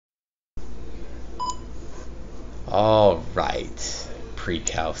All right,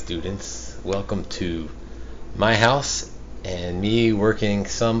 pre-cal students, welcome to my house and me working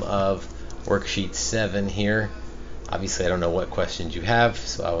some of worksheet 7 here. Obviously I don't know what questions you have,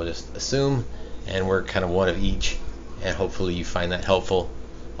 so I will just assume and work kind of one of each, and hopefully you find that helpful.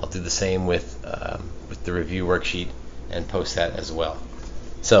 I'll do the same with the review worksheet and post that as well.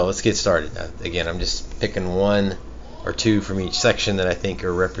 So let's get started. Again, I'm just picking one or two from each section that I think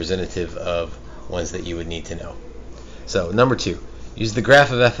are representative of ones that you would need to know. So number 2, use the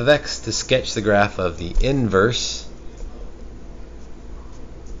graph of f of x to sketch the graph of the inverse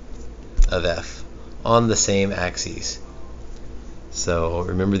of f on the same axes. So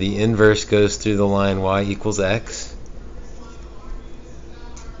remember, the inverse goes through the line y equals x.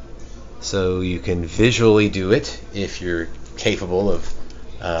 So you can visually do it if you're capable of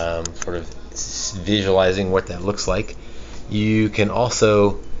sort of visualizing what that looks like. You can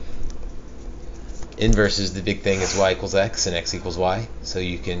also, inverse is the big thing, is y equals x and x equals y, so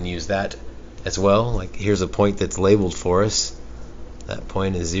you can use that as well. Like, here's a point that's labeled for us. That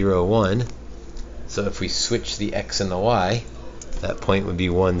point is 0, 1. So if we switch the x and the y, that point would be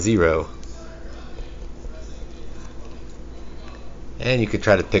 1, 0. And you could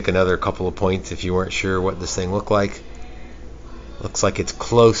try to pick another couple of points if you weren't sure what this thing looked like. Looks like it's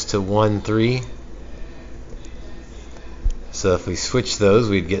close to 1, 3. So if we switch those,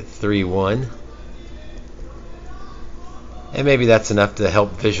 we'd get 3, 1. And maybe that's enough to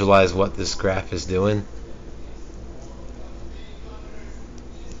help visualize what this graph is doing.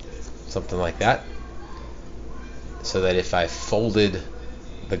 Something like that. So that if I folded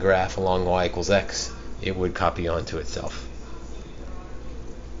the graph along y equals x, it would copy onto itself.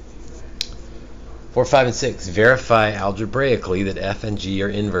 4, 5, and 6. Verify algebraically that f and g are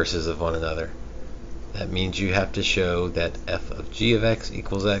inverses of one another. That means you have to show that f of g of x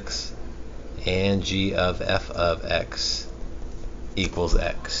equals x and g of f of x equals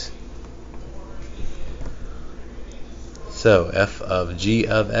x. So f of g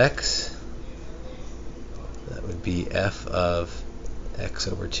of x, that would be f of x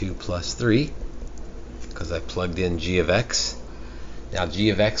over 2 plus 3, because I plugged in g of x. Now g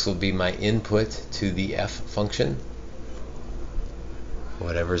of x will be my input to the f function.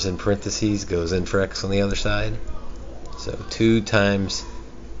 Whatever's in parentheses goes in for x on the other side. So 2 times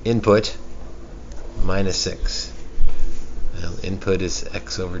input minus 6. Well, input is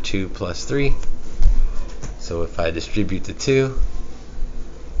x over 2 plus 3. So if I distribute the 2,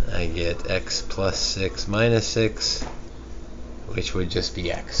 I get x plus 6 minus 6, which would just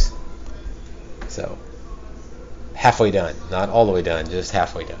be x. So halfway done, not all the way done, just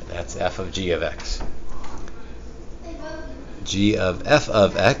halfway done. That's f of g of x. G of f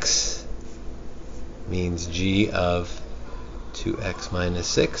of x means g of 2x minus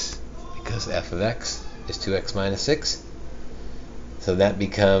 6, because f of x is 2x minus 6. So that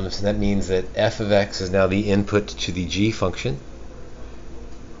means that f of x is now the input to the g function.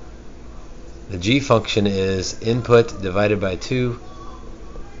 The g function is input divided by 2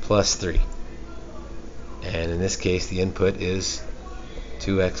 plus 3. And in this case, the input is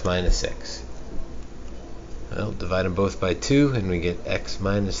 2x minus 6. Well, divide them both by 2, and we get x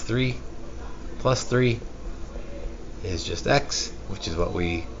minus 3 plus 3 is just x, which is what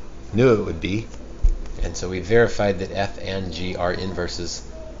we knew it would be. And so we verified that f and g are inverses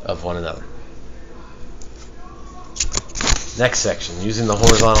of one another. Next section, using the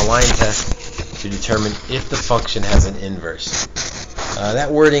horizontal line test to determine if the function has an inverse. That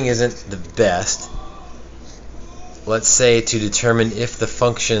wording isn't the best. Let's say to determine if the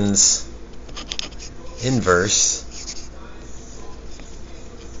function's inverse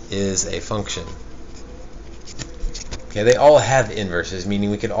is a function. Okay, they all have inverses,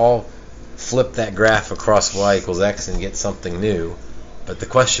 meaning we could all flip that graph across y equals x and get something new. But the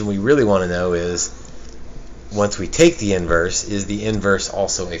question we really want to know is, once we take the inverse, is the inverse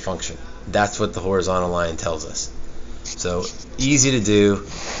also a function? That's what the horizontal line tells us. So easy to do.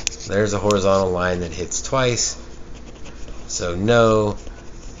 There's a horizontal line that hits twice. So no,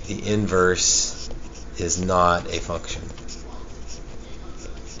 the inverse is not a function.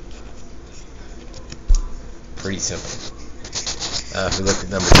 Pretty simple. If we look at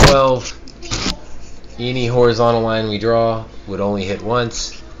number 12, any horizontal line we draw would only hit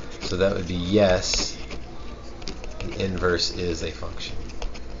once, so that would be yes, the inverse is a function.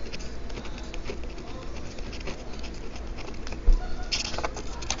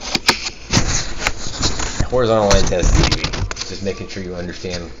 Horizontal line test is easy. Just making sure you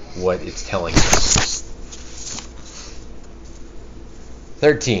understand what it's telling you.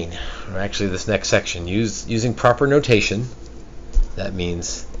 13, or actually this next section, using proper notation, that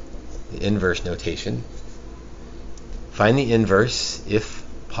means the inverse notation, Find the inverse if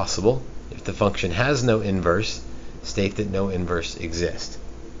possible. If the function has no inverse, state that no inverse exists.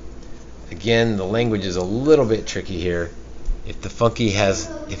 Again, the language is a little bit tricky here. If the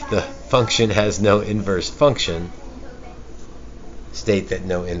function has no inverse function, state that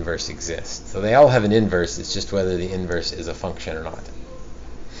no inverse exists. So they all have an inverse, it's just whether the inverse is a function or not.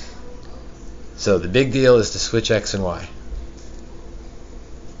 So the big deal is to switch x and y.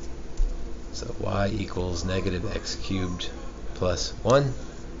 So y equals negative x cubed plus 1.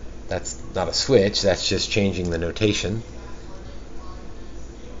 That's not a switch, that's just changing the notation.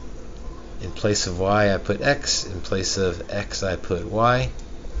 In place of y I put x, in place of x I put y,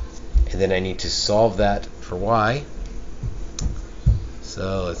 and then I need to solve that for y.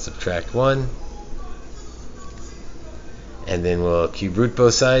 So let's subtract 1, and then we'll cube root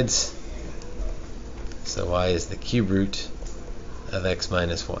both sides. So y is the cube root of x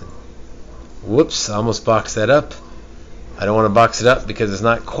minus 1. Whoops, I almost boxed that up. I don't want to box it up because it's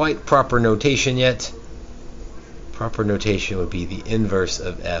not quite proper notation yet. Proper notation would be the inverse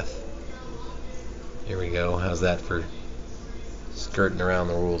of f. Here we go. How's that for skirting around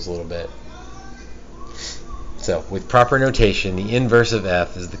the rules a little bit? So, with proper notation, the inverse of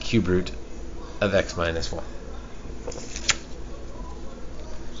f is the cube root of x minus 1.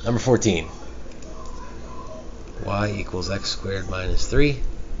 Number 14. Y equals x squared minus 3.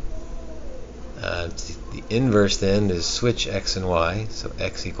 The inverse then is switch x and y, so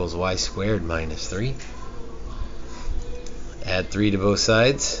x equals y squared minus 3. Add 3 to both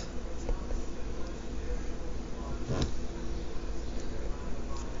sides.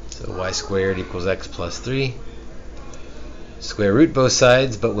 So y squared equals x plus 3. Square root both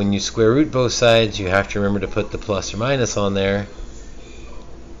sides, but when you square root both sides, you have to remember to put the plus or minus on there.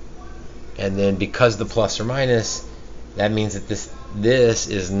 And then because the plus or minus, that means that this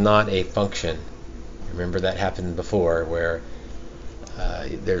is not a function. Remember that happened before where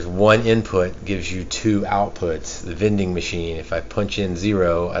there's one input gives you two outputs. The vending machine, if I punch in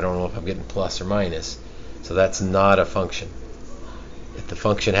 0, I don't know if I'm getting plus or minus. So that's not a function. If the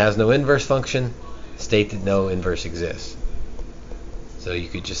function has no inverse function, state that no inverse exists. So you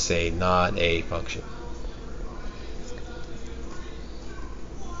could just say not a function.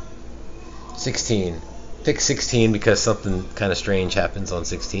 16. Pick 16 because something kind of strange happens on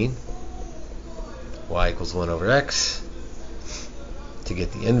 16. Y equals 1 over x. To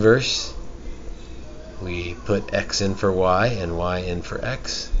get the inverse, we put x in for y and y in for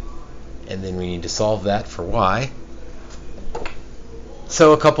x. And then we need to solve that for y.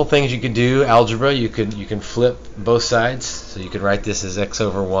 So a couple things you could do. Algebra, you can flip both sides. So you could write this as x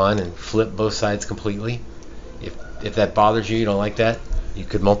over 1 and flip both sides completely. If that bothers you, you don't like that, you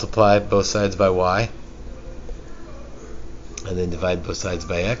could multiply both sides by y and then divide both sides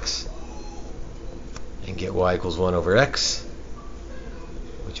by x and get y equals 1 over x,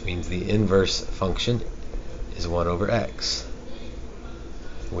 which means the inverse function is 1 over x,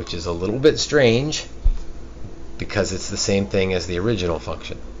 which is a little bit strange because it's the same thing as the original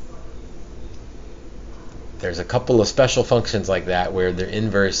function. There's a couple of special functions like that where their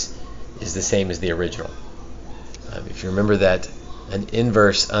inverse is the same as the original. If you remember that an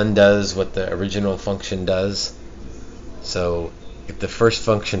inverse undoes what the original function does. So if the first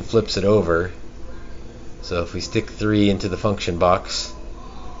function flips it over, so if we stick 3 into the function box,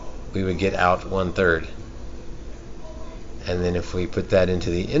 we would get out 1/3. And then if we put that into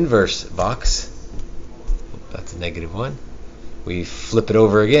the inverse box, that's a -1, we flip it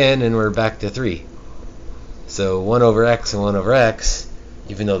over again and we're back to 3. So 1 over x and 1 over x,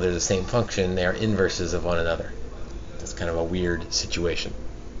 even though they're the same function, they are inverses of one another. That's kind of a weird situation.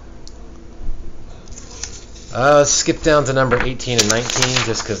 Let's skip down to number 18 and 19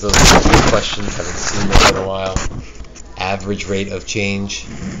 just because those are good questions. Haven't seen those in a while. Average rate of change.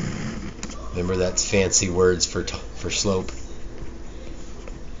 Remember, that's fancy words for slope.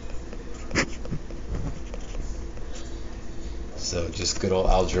 So just good old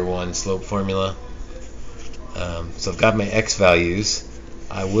Algebra 1 slope formula. So I've got my x values.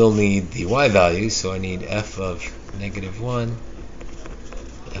 I will need the y values, so I need f of -1,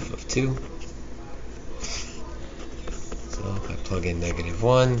 f of 2. So if I plug in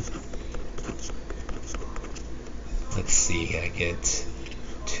 -1, let's see, I get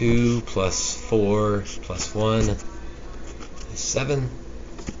 2 plus 4 plus 1 is 7.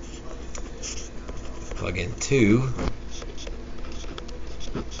 Plug in 2,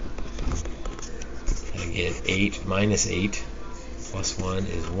 I get 8 minus 8 plus 1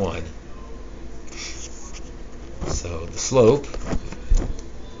 is 1. So the slope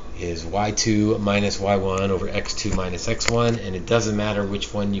is y2 minus y1 over x2 minus x1, and it doesn't matter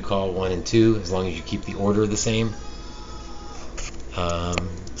which one you call 1 and 2 as long as you keep the order the same.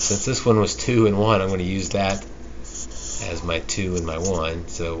 Since this one was 2 and 1, I'm going to use that as my 2 and my 1.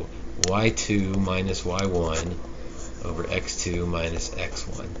 So y2 minus y1 over x2 minus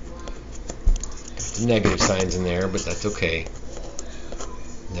x1. Got the negative signs in there, but that's okay.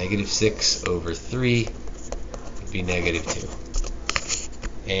 Negative 6 over 3 would be negative 2.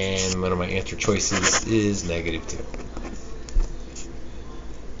 And one of my answer choices is negative 2.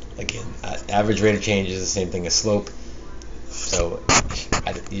 Again, average rate of change is the same thing as slope. So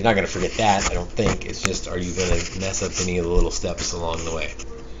you're not going to forget that, I don't think. It's just, are you going to mess up any of the little steps along the way?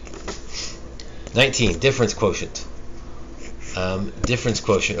 19, difference quotient. Difference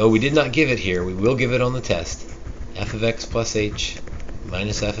quotient. Oh, we did not give it here. We will give it on the test. F of x plus h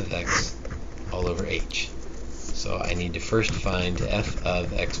minus f of x all over h. So I need to first find f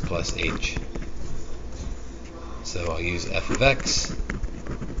of x plus h. So I'll use f of x.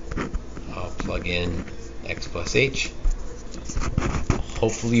 I'll plug in x plus h.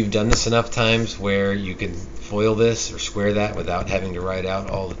 Hopefully you've done this enough times where you can FOIL this or square that without having to write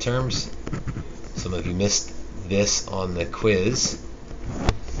out all the terms. Some of you missed this on the quiz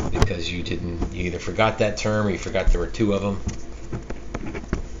because you either forgot that term or you forgot there were 2 of them.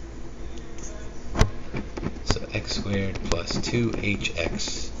 So x squared plus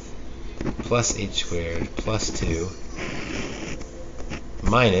 2hx plus h squared plus 2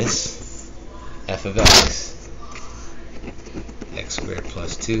 minus f of x squared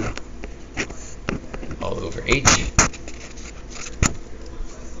plus 2 all over h.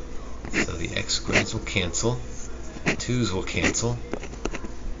 So the x squareds will cancel, 2's will cancel,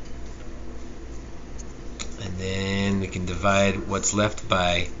 and then we can divide what's left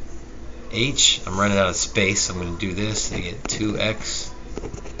by h. I'm running out of space, so I'm going to do this. I get 2x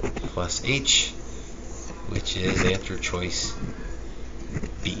plus h, which is answer choice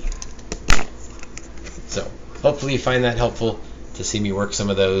B. So hopefully you find that helpful to see me work some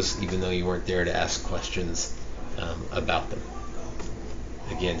of those, even though you weren't there to ask questions about them.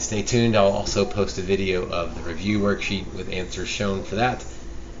 Again, stay tuned. I'll also post a video of the review worksheet with answers shown for that.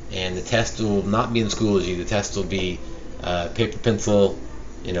 And the test will not be in Schoology. The test will be paper, pencil,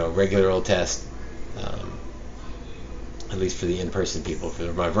 regular old test. At least for the in-person people.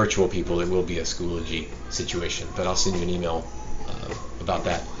 For my virtual people, it will be a Schoology situation. But I'll send you an email about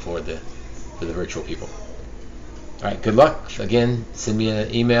that for the virtual people. All right, good luck. Again, send me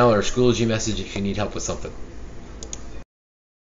an email or a Schoology message if you need help with something.